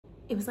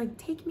it was like,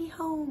 take me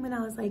home. And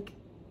I was like,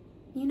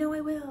 you know I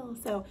will.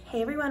 So,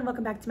 hey everyone,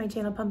 welcome back to my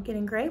channel, Pumpkin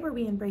and Gray, where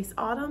we embrace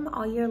autumn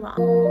all year long.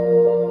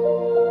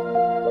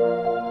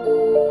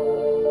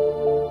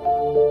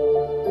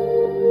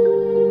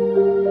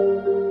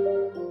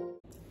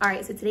 All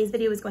right, so today's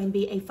video is going to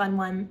be a fun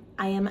one.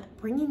 I am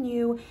bringing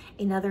you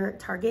another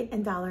Target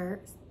and Dollar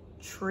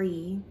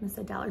Tree, I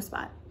said Dollar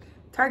Spot,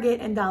 Target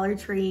and Dollar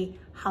Tree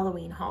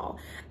Halloween haul.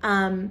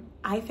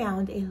 I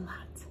found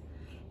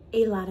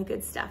a lot of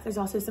good stuff. There's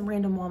also some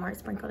random Walmart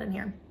sprinkled in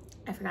here.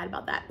 I forgot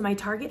about that. My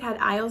Target had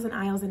aisles and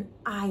aisles and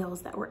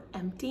aisles that were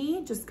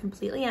empty, just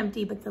completely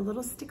empty, but the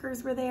little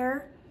stickers were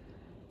there.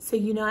 So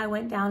you know I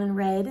went down and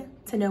read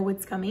to know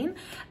what's coming.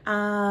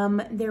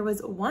 There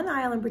was one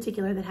aisle in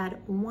particular that had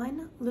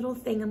one little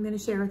thing I'm gonna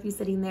share with you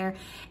sitting there,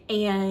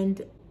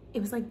 and it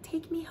was like,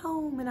 take me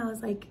home. And I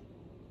was like,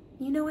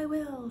 you know I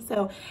will.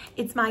 So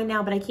it's mine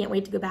now, but I can't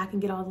wait to go back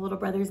and get all the little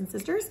brothers and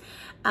sisters.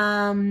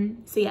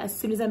 So yeah, as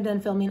soon as I'm done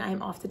filming,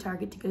 I'm off to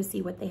Target to go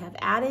see what they have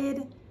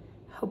added.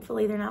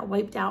 Hopefully they're not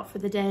wiped out for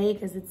the day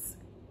because it's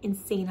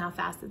insane how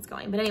fast it's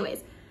going. But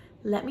anyways,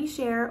 let me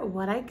share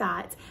what I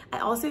got. I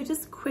also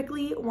just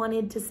quickly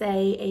wanted to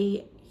say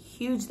a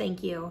huge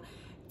thank you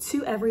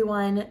to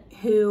everyone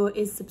who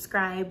is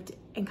subscribed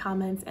and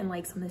comments and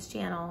likes on this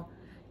channel,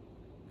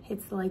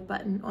 hits the like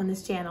button on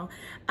this channel.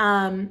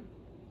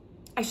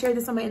 I shared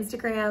this on my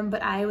Instagram,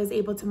 but I was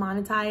able to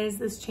monetize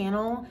this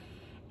channel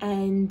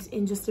and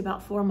in just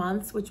about 4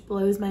 months, which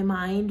blows my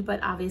mind, but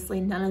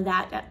obviously none of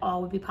that at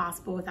all would be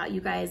possible without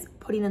you guys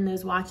putting in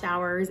those watch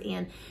hours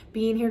and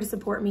being here to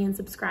support me and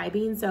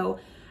subscribing. So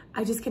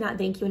I just cannot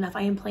thank you enough.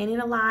 I am planning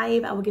a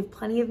live. I will give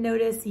plenty of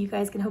notice so you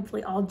guys can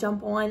hopefully all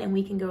jump on and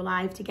we can go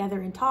live together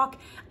and talk.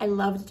 I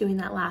loved doing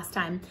that last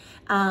time.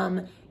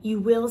 You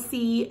will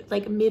see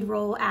like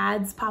mid-roll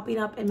ads popping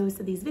up in most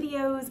of these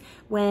videos.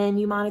 When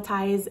you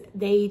monetize,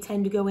 they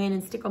tend to go in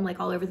and stick them like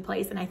all over the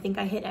place. And I think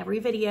I hit every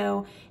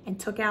video and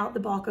took out the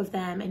bulk of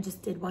them and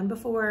just did one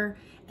before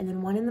and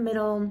then one in the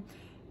middle.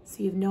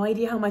 So you have no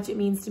idea how much it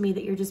means to me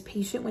that you're just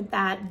patient with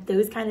that.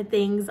 Those kind of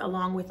things,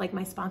 along with like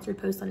my sponsored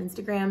posts on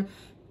Instagram,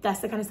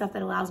 that's the kind of stuff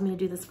that allows me to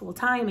do this full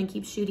time and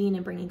keep shooting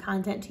and bringing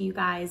content to you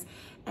guys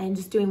and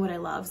just doing what I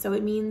love. So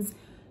it means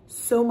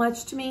so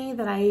much to me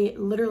that I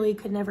literally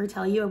could never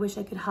tell you. I wish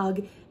I could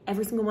hug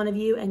every single one of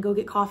you and go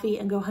get coffee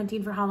and go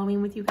hunting for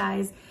Halloween with you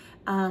guys.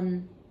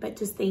 But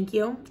just thank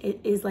you. It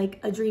is like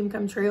a dream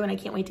come true and I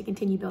can't wait to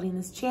continue building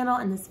this channel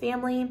and this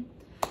family.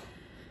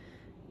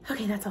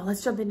 Okay, that's all.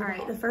 Let's jump in. All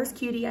right, the first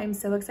cutie I'm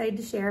so excited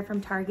to share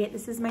from Target.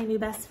 This is my new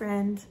best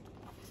friend.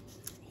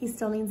 He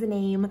still needs a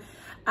name.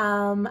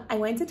 I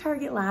went to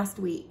Target last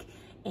week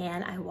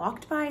and I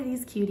walked by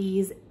these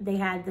cuties. They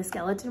had the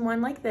skeleton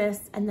one like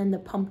this and then the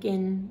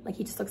pumpkin, like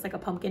he just looks like a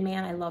pumpkin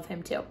man. I love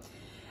him too.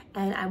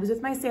 And I was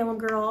with my Salem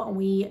girl and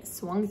we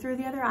swung through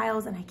the other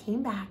aisles and I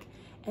came back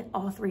and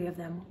all 3 of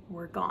them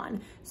were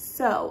gone.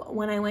 So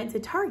when I went to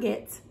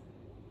Target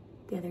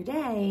the other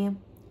day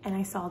and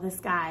I saw this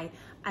guy,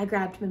 I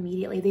grabbed him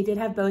immediately. They did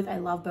have both. I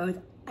love both.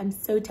 I'm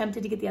so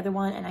tempted to get the other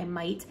one and I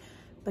might,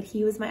 but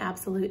he was my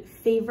absolute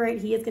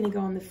favorite. He is gonna go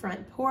on the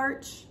front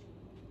porch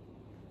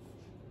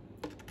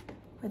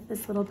with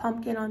this little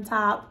pumpkin on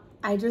top.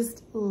 I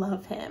just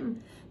love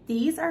him.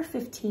 These are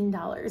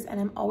 $15 and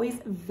I'm always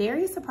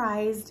very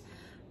surprised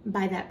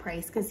by that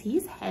price because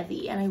he's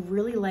heavy and I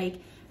really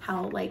like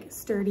how like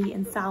sturdy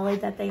and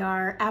solid that they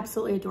are.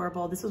 Absolutely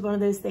adorable. This was one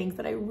of those things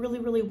that I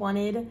really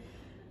wanted.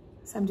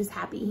 So I'm just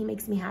happy. He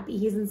makes me happy.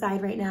 He's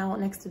inside right now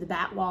next to the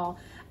bat wall.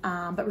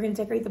 But we're gonna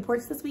decorate the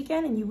porch this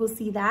weekend and you will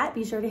see that.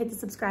 Be sure to hit the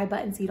subscribe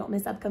button so you don't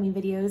miss upcoming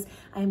videos.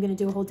 I am gonna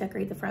do a whole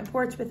decorate the front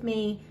porch with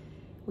me.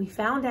 We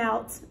found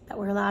out that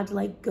we're allowed to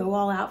like go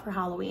all out for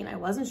Halloween. I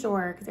wasn't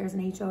sure because there's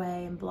an HOA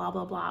and blah,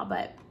 blah, blah,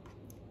 but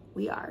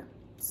we are.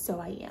 So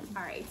I am.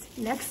 All right,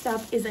 next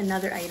up is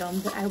another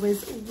item that I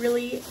was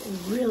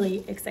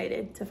really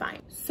excited to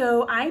find.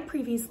 So I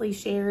previously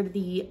shared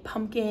the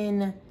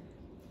pumpkin,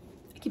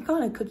 I keep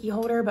calling it a cookie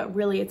holder, but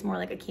really it's more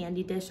like a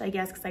candy dish, I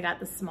guess, because I got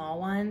the small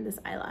one. This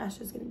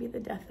eyelash is gonna be the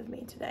death of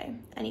me today.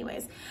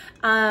 Anyways,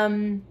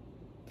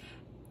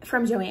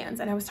 from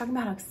Joann's, and I was talking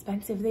about how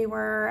expensive they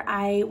were.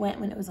 I went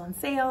when it was on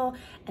sale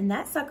and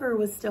that sucker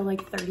was still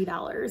like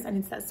 $30 and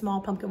it's that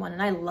small pumpkin one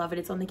and I love it.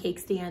 It's on the cake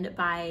stand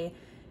by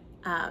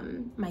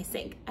my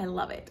sink. I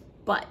love it.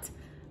 But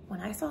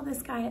when I saw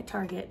this guy at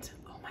Target,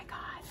 oh my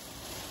God,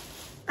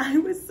 I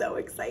was so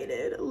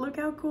excited. Look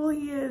how cool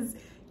he is.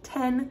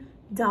 $10.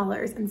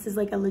 And this is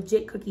like a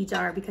legit cookie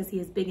jar because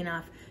he is big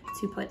enough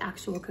to put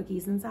actual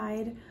cookies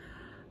inside.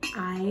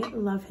 I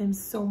love him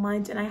so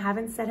much and I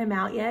haven't set him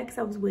out yet because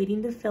I was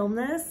waiting to film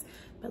this,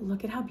 but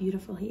look at how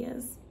beautiful he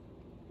is.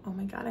 Oh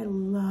my God, I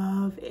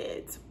love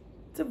it.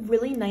 It's a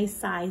really nice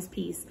size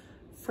piece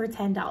for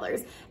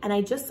 $10. And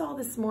I just saw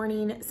this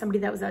morning, somebody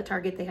that was at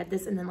Target, they had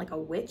this and then like a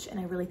witch, and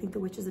I really think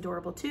the witch is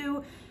adorable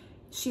too.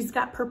 She's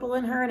got purple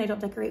in her and I don't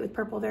decorate with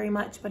purple very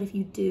much, but if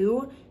you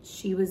do,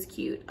 she was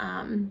cute.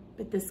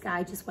 But this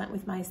guy just went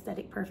with my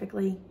aesthetic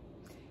perfectly.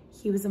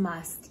 He was a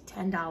must,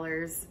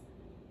 $10.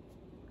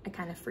 I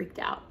kind of freaked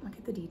out. Look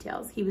at the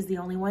details. He was the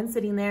only one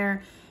sitting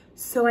there.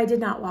 So I did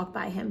not walk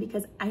by him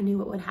because I knew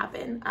what would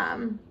happen.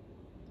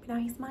 But now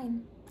he's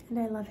mine and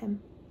I love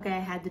him. Okay, I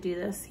had to do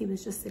this. He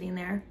was just sitting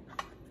there.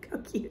 Look how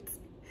cute.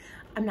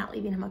 I'm not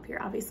leaving him up here.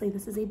 Obviously,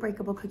 this is a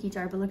breakable cookie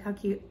jar, but look how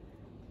cute.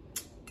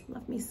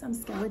 Love me some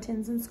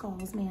skeletons and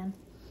skulls, man.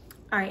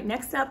 All right,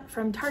 next up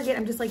from Target,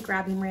 I'm just like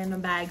grabbing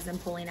random bags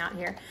and pulling out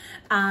here.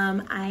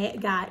 I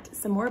got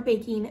some more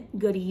baking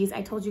goodies.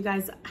 I told you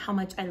guys how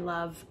much I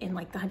love in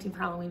like the Hunting for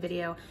Halloween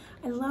video.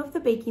 I love the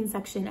baking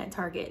section at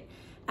Target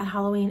at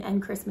Halloween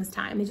and Christmas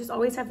time. They just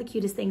always have the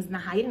cutest things, and the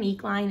Hide and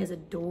Eek line is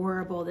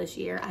adorable this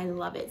year. I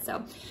love it.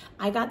 So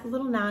I got the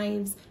little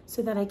knives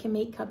so that I can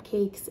make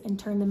cupcakes and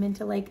turn them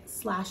into like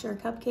slasher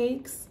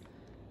cupcakes.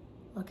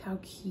 Look how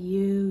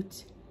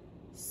cute.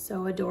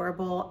 So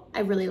adorable. I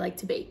really like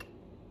to bake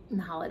in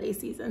the holiday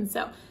season.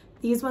 So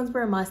these ones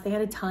were a must. They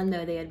had a ton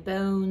though. They had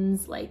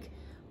bones, like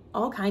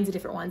all kinds of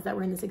different ones that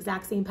were in this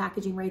exact same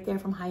packaging right there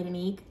from Hide and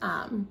Eek.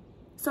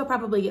 So I'll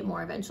probably get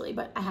more eventually,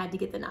 but I had to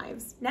get the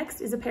knives.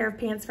 Next is a pair of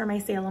pants for my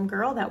Salem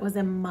girl. That was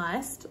a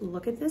must.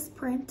 Look at this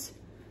print.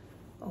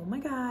 Oh my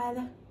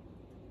God.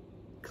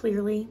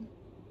 Clearly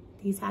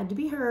these had to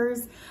be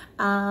hers.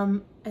 I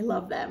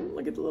love them.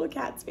 Look at the little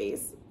cat's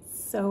face.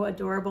 So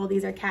adorable.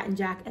 These are Cat and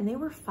Jack, and they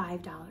were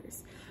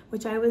 $5,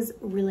 which I was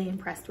really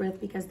impressed with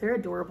because they're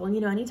adorable. And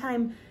you know,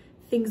 anytime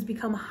things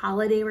become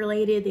holiday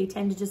related, they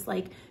tend to just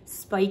like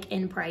spike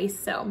in price.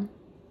 So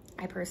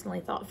I personally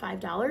thought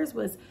 $5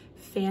 was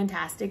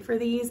fantastic for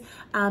these.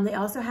 They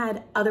also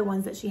had other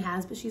ones that she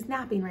has, but she's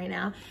napping right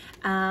now.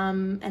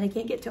 And I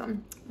can't get to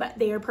them, but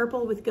they are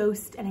purple with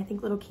ghost and I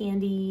think little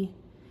candy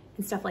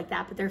and stuff like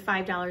that. But they're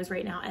 $5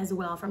 right now as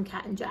well from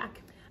Cat and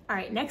Jack. All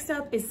right, next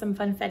up is some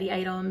funfetti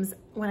items.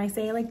 When I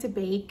say I like to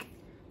bake,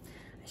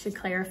 I should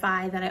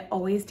clarify that I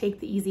always take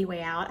the easy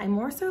way out. I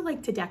more so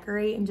like to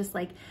decorate and just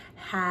like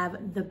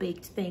have the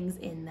baked things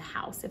in the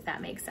house, if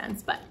that makes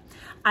sense. But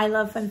I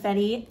love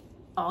funfetti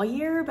all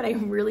year, but I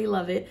really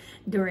love it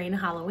during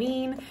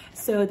Halloween.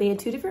 So they had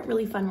two different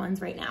really fun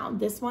ones right now.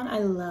 This one I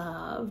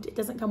loved. It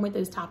doesn't come with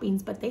those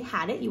toppings, but they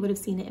had it. You would have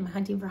seen it in my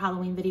Hunting for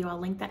Halloween video. I'll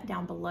link that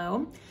down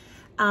below.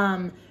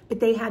 But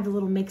they had the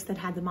little mix that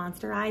had the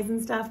monster eyes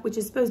and stuff, which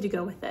is supposed to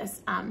go with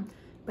this.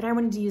 But I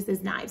wanted to use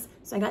those knives.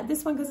 So I got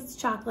this one because it's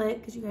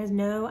chocolate, because you guys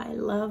know I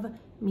love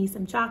me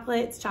some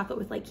chocolate. It's chocolate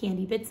with like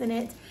candy bits in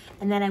it.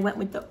 And then I went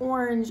with the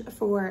orange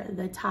for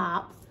the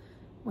top,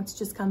 which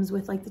just comes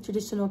with like the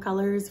traditional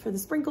colors for the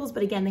sprinkles.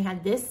 But again, they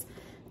had this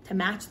to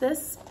match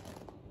this,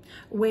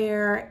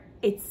 where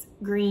it's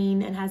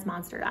green and has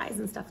monster eyes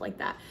and stuff like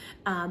that.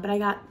 But I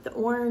got the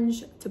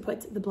orange to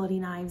put the bloody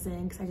knives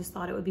in because I just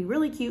thought it would be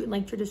really cute and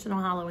like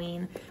traditional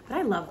Halloween. But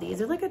I love these.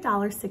 They're like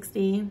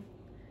 $1.60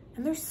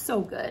 and they're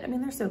so good. I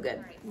mean, they're so good.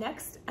 All right,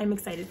 next, I'm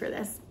excited for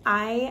this.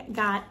 I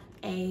got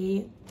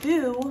a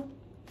Boo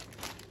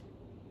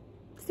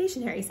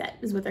stationery set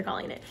is what they're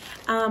calling it.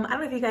 I don't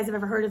know if you guys have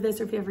ever heard of this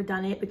or if you've ever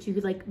done it, but you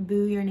could like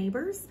boo your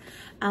neighbors.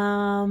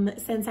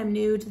 Since I'm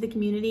new to the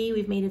community,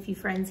 we've made a few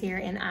friends here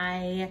and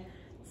I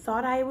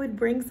thought I would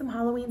bring some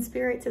Halloween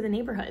spirit to the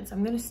neighborhood. So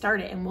I'm gonna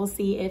start it and we'll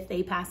see if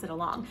they pass it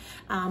along.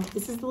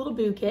 This is the little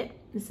boo kit.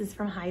 This is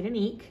from Hide and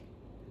Eek.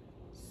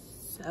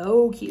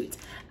 So cute.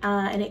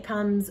 And it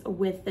comes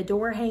with the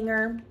door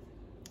hanger,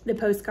 the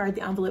postcard,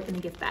 the envelope, and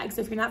the gift bag. So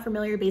if you're not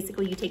familiar,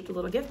 basically you take the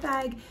little gift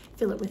bag,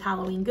 fill it with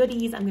Halloween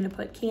goodies. I'm gonna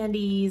put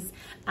candies,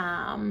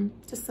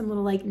 just some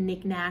little like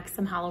knickknacks,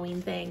 some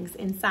Halloween things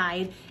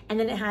inside. And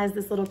then it has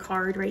this little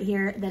card right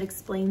here that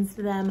explains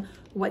to them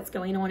what's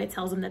going on. It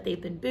tells them that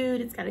they've been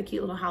booed. It's got a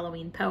cute little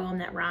Halloween poem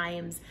that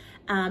rhymes.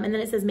 And then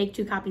it says make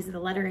 2 copies of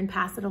the letter and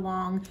pass it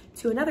along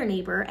to another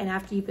neighbor. And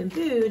after you've been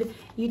booed,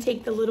 you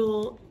take the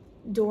little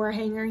door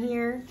hanger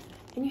here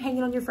and you hang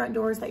it on your front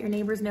doors so that your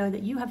neighbors know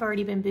that you have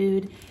already been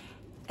booed,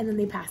 and then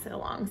they pass it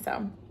along.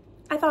 So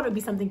I thought it would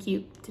be something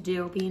cute to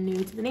do being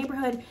new to the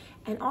neighborhood,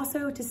 and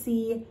also to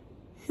see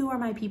who are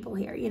my people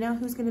here, you know,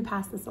 who's gonna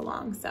pass this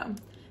along. So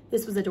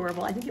this was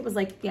adorable. I think it was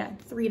like, yeah,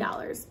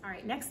 $3. All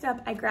right, next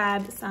up, I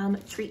grabbed some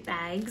treat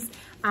bags.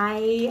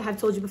 I have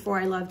told you before,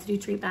 I love to do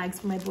treat bags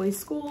for my boys'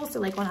 school. So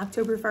like on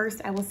October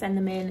 1st, I will send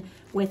them in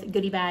with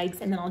goodie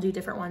bags, and then I'll do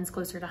different ones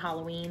closer to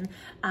Halloween.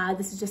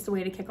 This is just a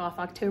way to kick off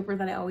October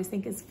that I always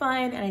think is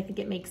fun, and I think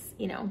it makes,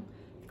 you know,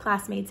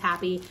 classmates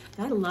happy.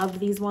 And I loved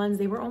these ones.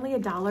 They were only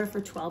 $1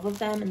 for 12 of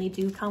them, and they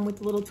do come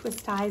with little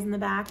twist ties in the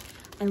back.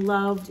 I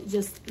loved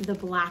just the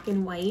black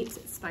and white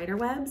spider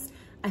webs.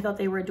 I thought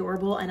they were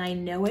adorable, and I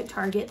know at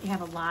Target they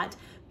have a lot,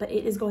 but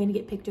it is going to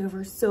get picked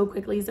over so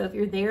quickly. So if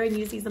you're there and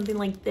you see something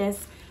like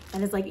this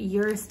that is like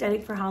your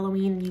aesthetic for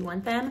Halloween and you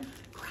want them,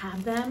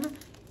 grab them.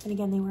 And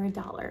again, they were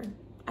 $1.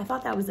 I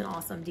thought that was an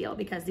awesome deal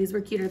because these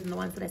were cuter than the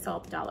ones that I saw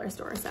at the dollar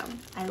store. So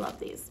I love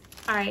these.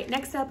 All right,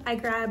 next up, I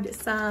grabbed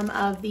some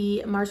of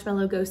the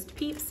Marshmallow Ghost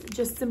Peeps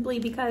just simply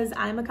because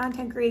I'm a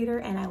content creator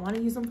and I want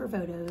to use them for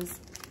photos.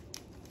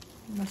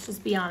 Let's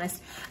just be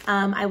honest.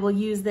 I will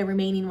use the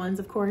remaining ones,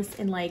 of course,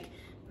 in like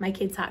my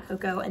kids' hot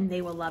cocoa, and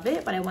they will love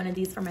it, but I wanted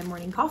these for my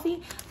morning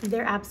coffee.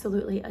 They're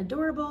absolutely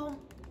adorable.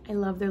 I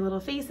love their little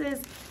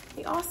faces.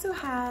 They also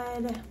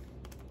had,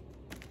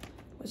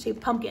 what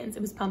shape? Pumpkins.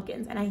 It was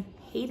pumpkins, and I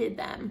hated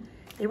them.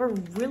 They were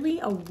really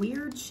a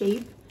weird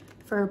shape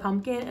for a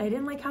pumpkin, and I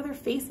didn't like how their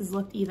faces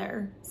looked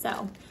either.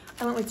 So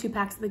I went with 2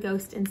 packs of the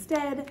Ghost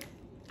instead.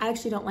 I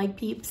actually don't like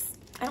Peeps.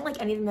 I don't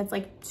like anything that's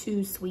like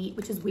too sweet,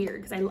 which is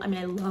weird because I mean,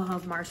 I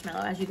love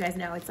marshmallow. As you guys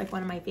know, it's like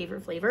one of my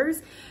favorite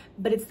flavors,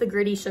 but it's the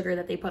gritty sugar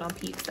that they put on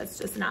Peeps. That's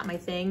just not my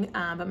thing,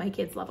 but my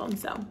kids love them.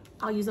 So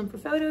I'll use them for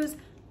photos,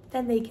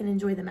 then they can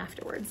enjoy them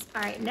afterwards.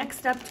 All right,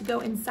 next up to go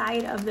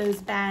inside of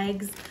those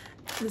bags.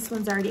 This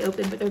one's already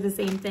open, but they're the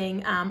same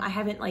thing. I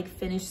haven't like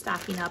finished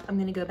stocking up. I'm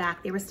gonna go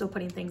back. They were still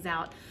putting things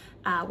out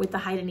with the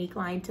Hide and Eek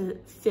line to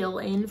fill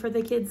in for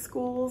the kids'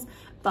 schools.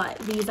 But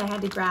these I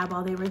had to grab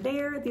while they were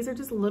there. These are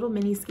just little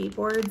mini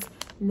skateboards,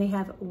 and they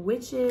have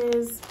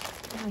witches.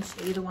 I'll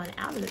show you the one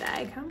out of the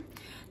bag, huh?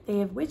 They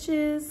have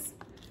witches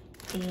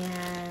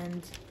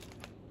and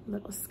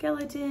little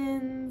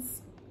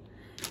skeletons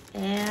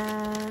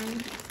and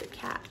the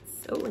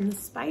cats. Oh, and the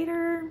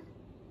spider.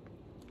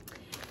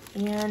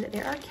 And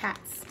there are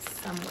cats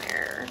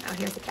somewhere. Oh,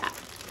 here's a cat.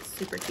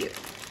 Super cute.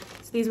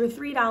 So these were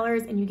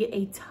 $3 and you get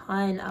a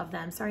ton of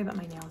them. Sorry about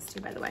my nails too,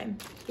 by the way.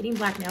 Getting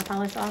black nail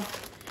polish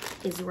off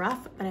is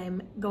rough, but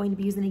I'm going to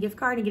be using a gift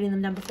card and getting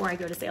them done before I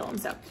go to Salem.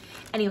 So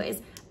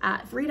anyways,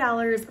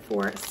 $3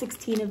 for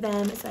 16 of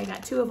them. So I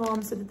got 2 of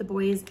them so that the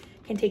boys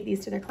can take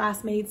these to their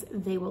classmates.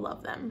 They will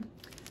love them.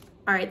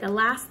 All right, the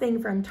last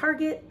thing from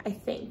Target, I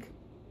think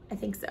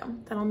so.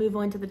 Then I'll move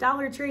on to the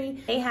Dollar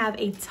Tree. They have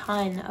a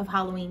ton of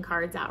Halloween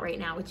cards out right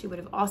now, which you would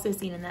have also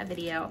seen in that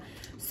video.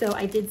 So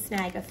I did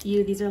snag a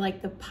few. These are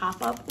like the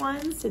pop-up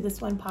ones. So this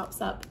one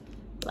pops up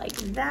like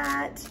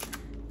that.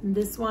 And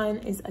this one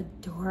is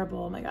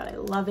adorable. Oh my God, I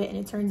love it. And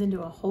it turns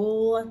into a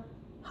whole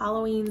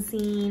Halloween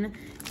scene.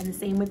 And the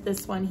same with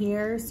this one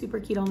here. Super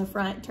cute on the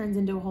front, turns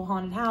into a whole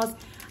haunted house.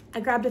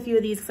 I grabbed a few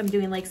of these because I'm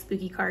doing like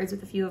spooky cards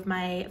with a few of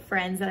my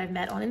friends that I've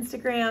met on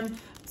Instagram.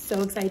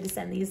 So excited to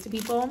send these to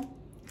people.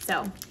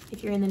 So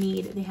if you're in the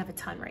need, they have a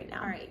ton right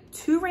now. All right,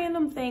 2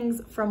 random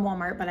things from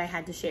Walmart, but I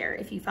had to share.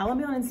 If you follow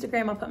me on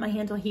Instagram, I'll put my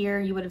handle here.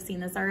 You would have seen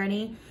this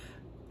already,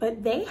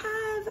 but they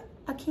have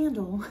a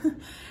candle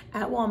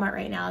at Walmart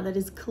right now that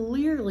is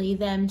clearly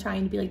them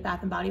trying to be like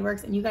Bath & Body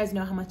Works. And you guys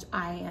know how much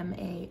I am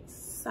a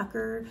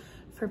sucker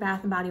for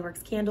Bath & Body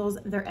Works candles.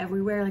 They're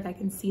everywhere. Like I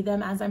can see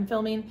them as I'm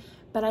filming,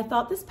 but I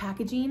thought this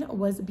packaging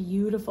was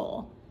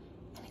beautiful.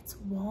 It's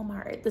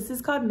Walmart. This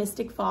is called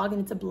Mystic Fog and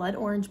it's a blood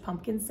orange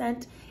pumpkin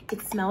scent. It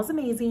smells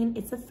amazing.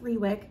 It's a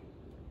 3-wick,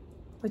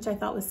 which I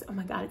thought was, oh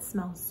my God, it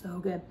smells so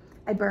good.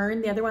 I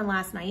burned the other one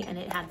last night and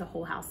it had the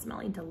whole house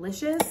smelling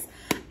delicious.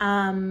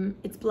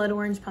 It's blood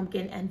orange,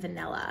 pumpkin, and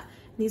vanilla.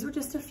 And these were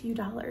just a few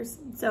dollars.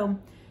 So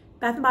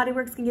Bath & Body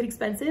Works can get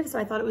expensive. So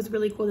I thought it was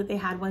really cool that they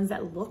had ones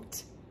that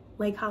looked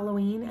like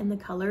Halloween, and the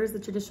colors, the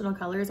traditional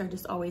colors are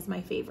just always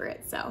my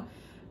favorite. So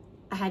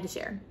I had to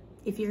share.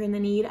 If you're in the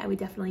need, I would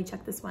definitely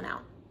check this one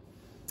out.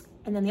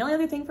 And then the only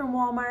other thing from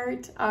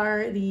Walmart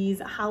are these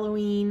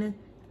Halloween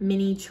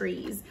mini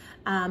trees.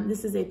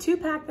 This is a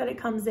 2-pack that it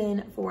comes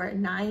in for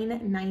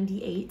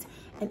 $9.98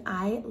 and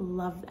I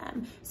love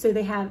them. So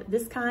they have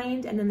this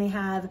kind and then they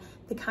have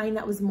the kind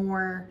that was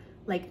more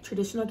like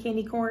traditional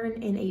candy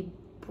corn in a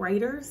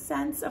brighter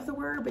sense of the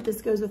word, but this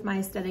goes with my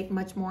aesthetic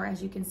much more.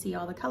 As you can see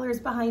all the colors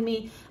behind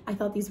me. I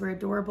thought these were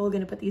adorable.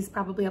 Gonna put these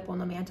probably up on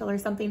the mantle or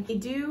something. They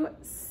do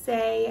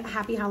say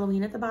Happy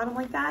Halloween at the bottom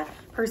like that.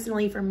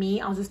 Personally for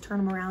me, I'll just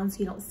turn them around so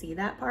you don't see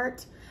that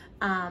part.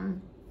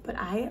 But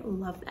I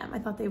love them. I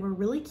thought they were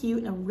really cute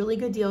and a really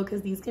good deal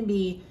because these can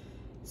be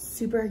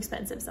super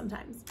expensive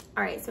sometimes.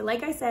 All right, so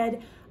like I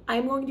said,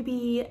 I'm going to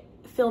be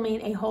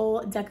filming a whole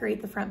decorate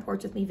the front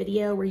porch with me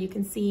video where you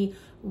can see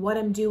what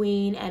I'm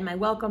doing and my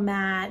welcome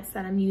mats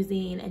that I'm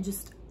using and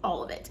just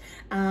all of it.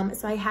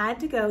 So I had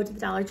to go to the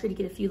Dollar Tree to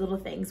get a few little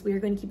things. We are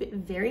going to keep it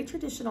very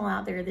traditional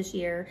out there this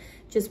year,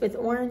 just with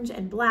orange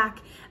and black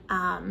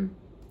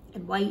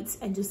and white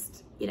and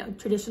just, you know,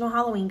 traditional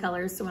Halloween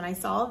colors. So when I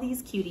saw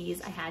these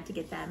cuties, I had to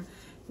get them.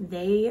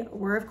 They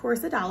were, of course,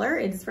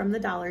 $1. It's from the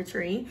Dollar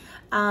Tree.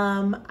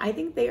 I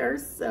think they are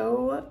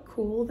so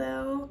cool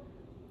though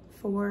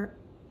for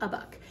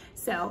 $1.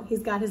 So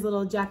he's got his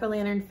little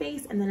jack-o'-lantern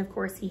face, and then of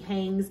course he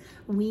hangs.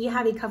 We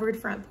have a covered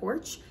front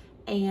porch,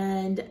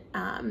 and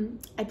I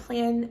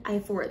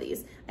have 4 of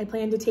these. I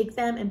plan to take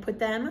them and put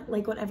them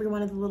like on every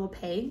one of the little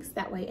pegs.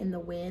 That way in the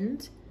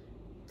wind,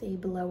 they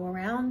blow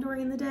around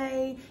during the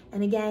day.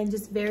 And again,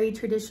 just very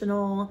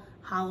traditional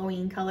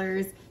Halloween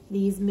colors.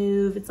 These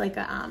move. It's like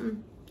a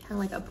kind of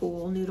like a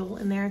pool noodle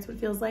in there. It's what it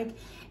feels like.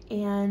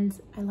 And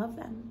I love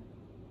them.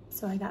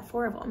 So I got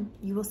 4 of them.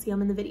 You will see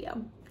them in the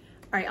video.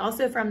 All right,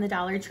 also from the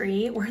Dollar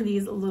Tree were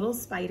these little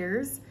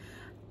spiders.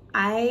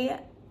 I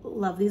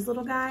love these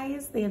little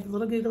guys. They have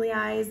little googly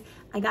eyes.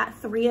 I got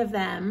 3 of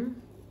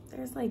them.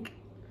 There's like,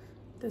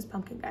 those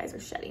pumpkin guys are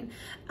shedding.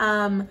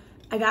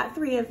 I got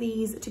 3 of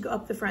these to go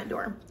up the front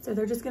door. So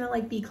they're just gonna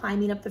like be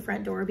climbing up the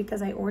front door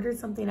because I ordered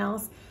something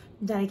else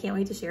that I can't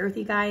wait to share with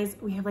you guys.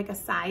 We have like a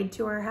side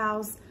to our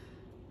house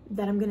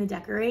that I'm gonna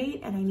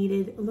decorate, and I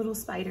needed little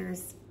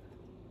spiders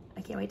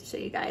I can't wait to show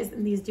you guys.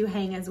 And these do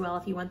hang as well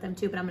if you want them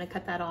to, but I'm gonna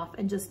cut that off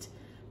and just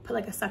put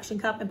like a suction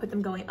cup and put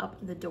them going up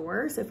the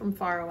door. So from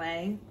far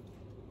away,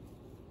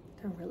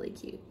 they're really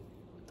cute.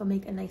 They'll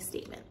make a nice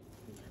statement.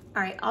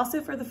 All right,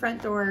 also for the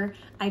front door,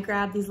 I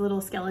grabbed these little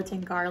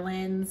skeleton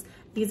garlands.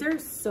 These are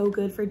so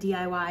good for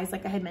DIYs.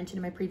 Like I had mentioned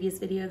in my previous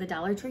video, the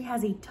Dollar Tree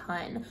has a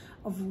ton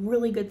of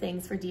really good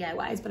things for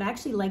DIYs, but I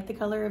actually like the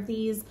color of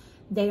these.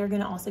 They are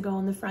gonna also go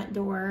on the front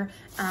door.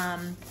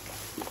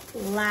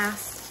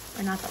 Last,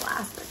 or not the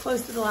last, but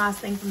close to the last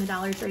thing from the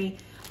Dollar Tree,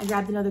 I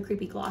grabbed another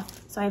creepy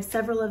cloth. So I have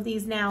several of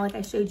these now. Like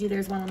I showed you,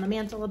 there's one on the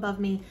mantle above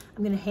me.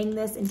 I'm gonna hang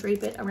this and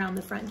drape it around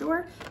the front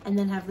door and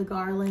then have the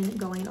garland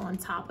going on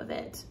top of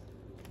it.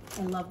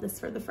 I love this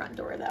for the front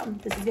door though.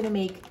 This is gonna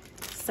make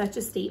such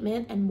a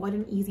statement, and what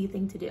an easy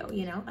thing to do,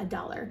 you know,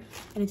 $1.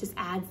 And it just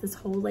adds this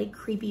whole like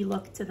creepy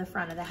look to the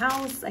front of the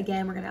house.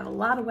 Again, we're gonna have a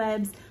lot of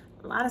webs,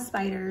 a lot of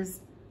spiders.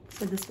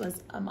 So this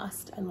was a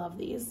must. I love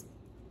these.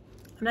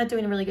 I'm not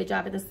doing a really good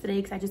job at this today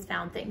because I just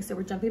found things. So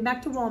we're jumping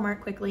back to Walmart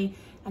quickly,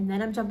 and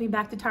then I'm jumping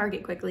back to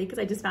Target quickly because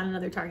I just found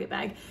another Target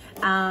bag.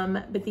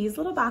 But these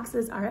little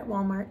boxes are at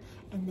Walmart,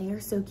 and they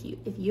are so cute.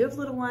 If you have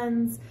little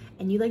ones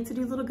and you like to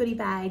do little goodie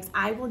bags,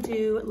 I will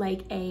do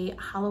like a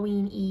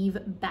Halloween Eve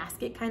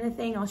basket kind of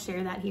thing. I'll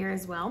share that here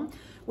as well,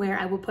 where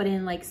I will put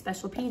in like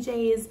special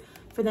PJs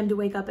for them to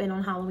wake up in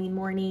on Halloween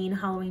morning,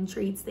 Halloween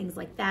treats, things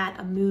like that,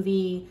 a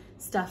movie,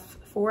 stuff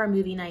for a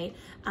movie night.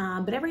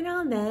 But every now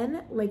and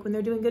then, like when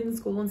they're doing good in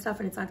school and stuff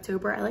and it's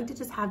October, I like to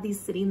just have these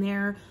sitting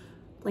there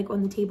like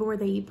on the table where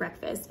they eat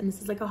breakfast. And this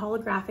is like a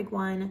holographic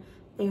one.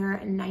 They are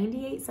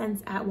 98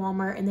 cents at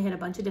Walmart, and they had a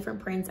bunch of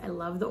different prints. I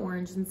love the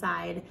orange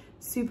inside,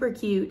 super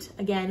cute.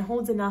 Again,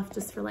 holds enough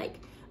just for like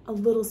a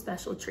little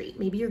special treat.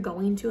 Maybe you're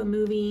going to a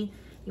movie,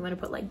 you wanna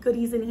put like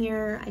goodies in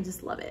here. I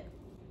just love it.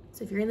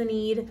 So if you're in the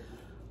need,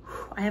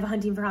 I have a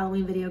hunting for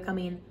Halloween video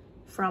coming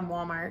from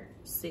Walmart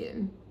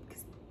soon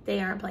because they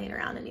aren't playing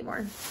around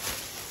anymore.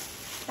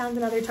 Found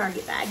another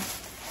Target bag.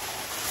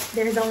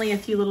 There's only a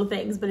few little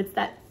things, but it's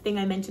that thing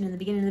I mentioned in the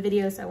beginning of the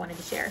video, so I wanted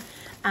to share.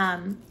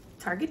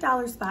 Target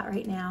Dollar Spot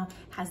right now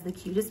has the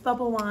cutest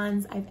bubble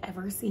wands I've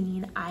ever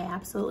seen. I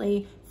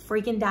absolutely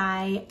freaking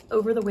die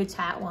over the witch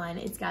hat one.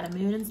 It's got a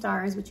moon and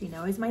stars, which you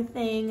know is my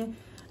thing.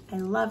 I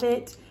love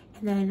it.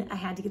 And then I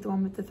had to get the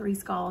one with the 3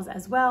 skulls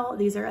as well.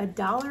 These are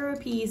 $1 a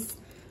piece.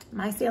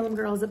 My Salem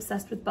girl is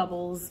obsessed with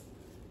bubbles,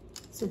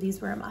 so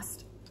these were a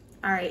must.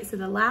 All right, so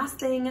the last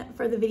thing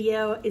for the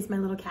video is my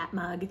little cat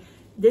mug.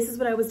 This is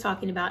what I was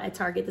talking about at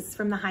Target. This is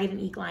from the Hide and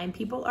Eek line.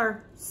 People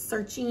are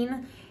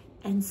searching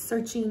and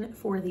searching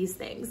for these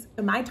things.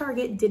 So my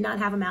Target did not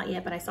have them out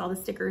yet, but I saw the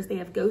stickers. They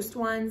have ghost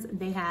ones,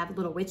 they have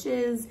little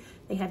witches,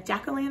 they have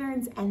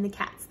jack-o'-lanterns, and the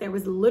cats. There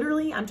was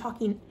literally, I'm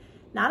talking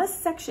not a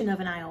section of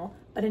an aisle,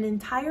 but an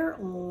entire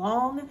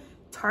long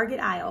Target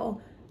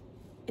aisle,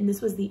 and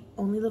this was the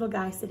only little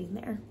guy sitting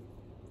there.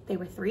 They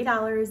were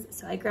 $3,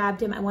 so I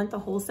grabbed him. I want the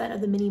whole set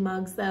of the mini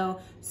mugs though.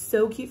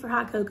 So cute for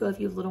hot cocoa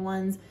if you have little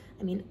ones.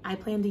 I mean, I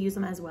plan to use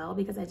them as well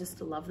because I just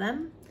love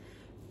them.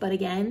 But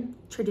again,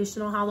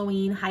 traditional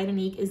Halloween, Hide and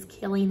Eek is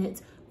killing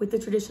it with the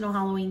traditional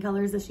Halloween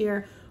colors this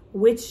year,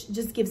 which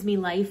just gives me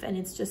life, and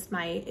it's just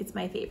it's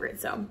my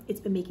favorite. So it's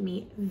been making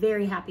me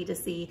very happy to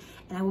see.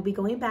 And I will be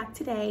going back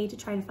today to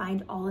try to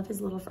find all of his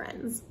little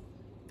friends.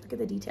 Look at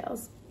the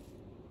details.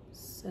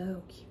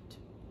 So cute,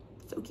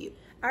 so cute.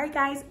 All right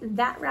guys,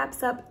 that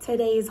wraps up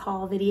today's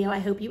haul video. I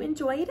hope you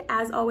enjoyed.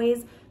 As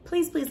always,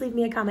 please leave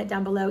me a comment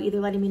down below,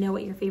 either letting me know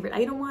what your favorite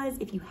item was,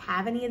 if you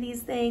have any of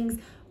these things,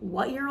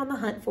 what you're on the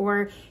hunt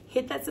for.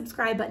 Hit that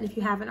subscribe button if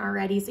you haven't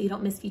already so you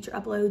don't miss future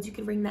uploads. You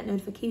can ring that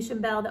notification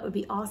bell. That would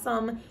be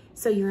awesome,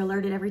 so you're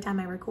alerted every time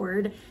I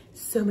record.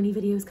 So many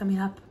videos coming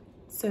up,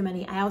 so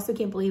many. I also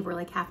can't believe we're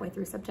like halfway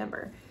through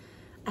September.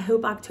 I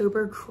hope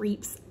October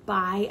creeps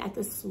by at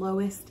the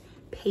slowest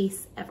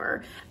pace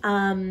ever.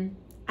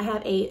 I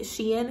have a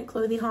Shein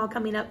clothing haul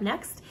coming up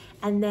next,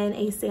 and then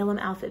a Salem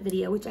outfit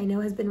video, which I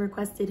know has been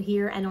requested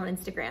here and on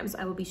Instagram. So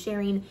I will be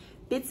sharing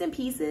bits and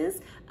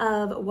pieces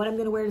of what I'm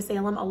gonna wear to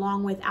Salem,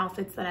 along with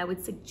outfits that I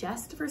would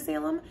suggest for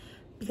Salem,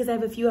 because I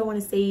have a few I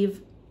wanna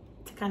save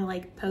to kind of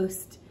like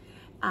post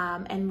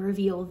and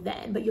reveal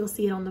then, but you'll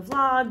see it on the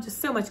vlog. Just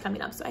so much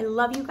coming up. So I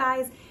love you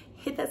guys.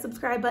 Hit that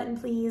subscribe button,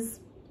 please.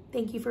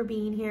 Thank you for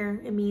being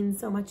here. It means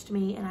so much to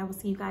me, and I will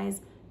see you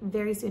guys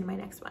very soon in my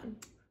next one.